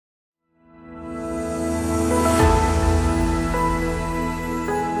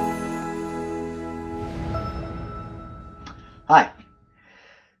Hi.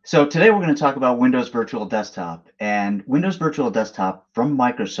 So today we're going to talk about Windows Virtual Desktop. And Windows Virtual Desktop from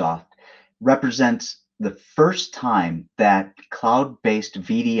Microsoft represents the first time that cloud-based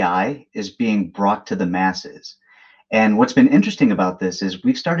VDI is being brought to the masses. And what's been interesting about this is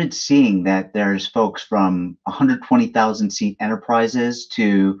we've started seeing that there's folks from 120,000 seat enterprises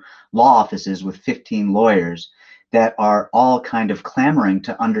to law offices with 15 lawyers that are all kind of clamoring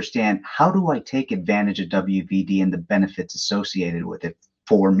to understand, how do I take advantage of WVD and the benefits associated with it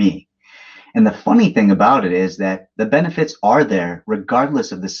for me? And the funny thing about it is that the benefits are there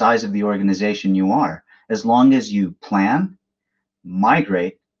regardless of the size of the organization you are, as long as you plan,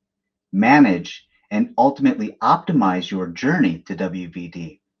 migrate, manage, and ultimately optimize your journey to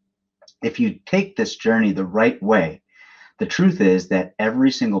WVD. If you take this journey the right way, the truth is that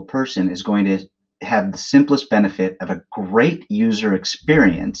every single person is going to have the simplest benefit of a great user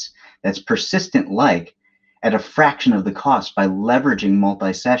experience that's persistent like at a fraction of the cost by leveraging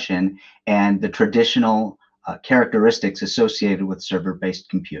multi-session and the traditional characteristics associated with server-based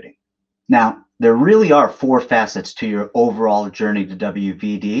computing. Now, there really are four facets to your overall journey to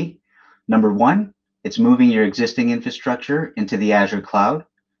WVD. Number one, it's moving your existing infrastructure into the Azure cloud.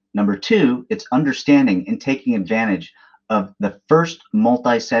 Number two, it's understanding and taking advantage of the first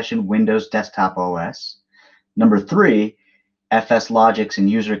multi-session Windows desktop OS. Number three, FS logics and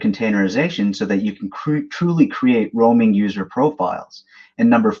user containerization so that you can truly create roaming user profiles. And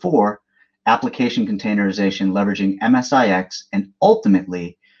number four, application containerization leveraging MSIX, and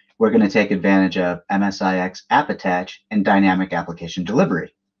ultimately, we're going to take advantage of MSIX app attach and dynamic application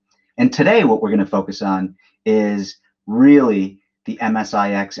delivery. And today, what we're going to focus on is really the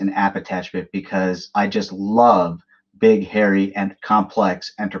MSIX and app attachment, because I just love big, hairy, and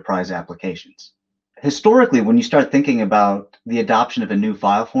complex enterprise applications. Historically, when you start thinking about the adoption of a new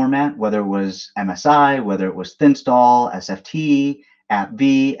file format, whether it was MSI, whether it was Thinstall, SFT,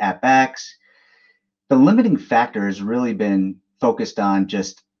 AppV, AppX, the limiting factor has really been focused on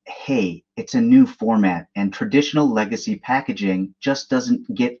just, hey, it's a new format, and traditional legacy packaging just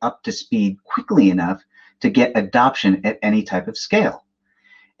doesn't get up to speed quickly enough to get adoption at any type of scale.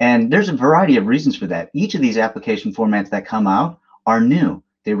 And there's a variety of reasons for that. Each of these application formats that come out are new.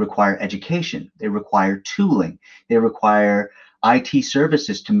 They require education. They require tooling. They require IT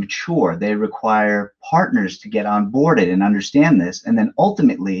services to mature. They require partners to get onboarded and understand this. And then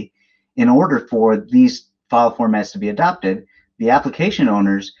ultimately, in order for these file formats to be adopted, the application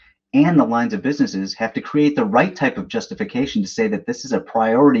owners and the lines of businesses have to create the right type of justification to say that this is a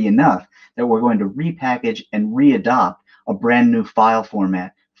priority enough that we're going to repackage and readopt a brand new file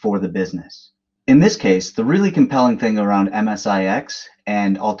format for the business. In this case, the really compelling thing around MSIX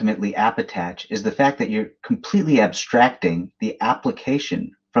and ultimately app attach is the fact that you're completely abstracting the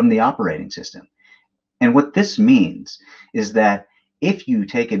application from the operating system. And what this means is that if you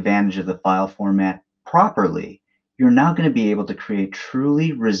take advantage of the file format properly, you're now going to be able to create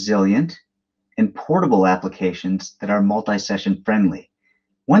truly resilient and portable applications that are multi-session friendly.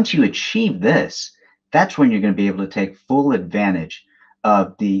 Once you achieve this, that's when you're going to be able to take full advantage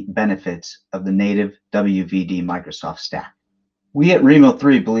of the benefits of the native WVD Microsoft stack. We at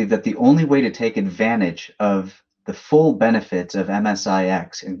Remo3 believe that the only way to take advantage of the full benefits of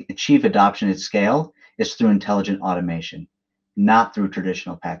MSIX and achieve adoption at scale is through intelligent automation, not through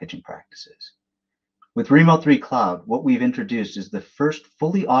traditional packaging practices. With Remo3 Cloud, what we've introduced is the first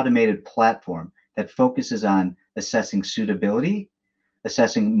fully automated platform that focuses on assessing suitability,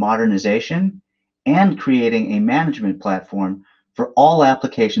 assessing modernization, and creating a management platform for all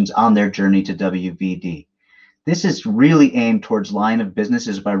applications on their journey to WVD. This is really aimed towards line of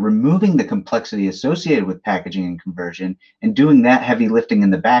businesses by removing the complexity associated with packaging and conversion and doing that heavy lifting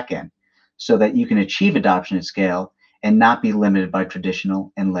in the back end so that you can achieve adoption at scale and not be limited by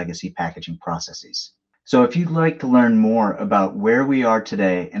traditional and legacy packaging processes. So if you'd like to learn more about where we are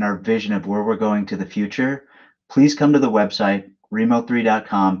today and our vision of where we're going to the future, please come to the website,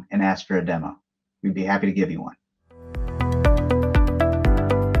 remo3.com, and ask for a demo. We'd be happy to give you one.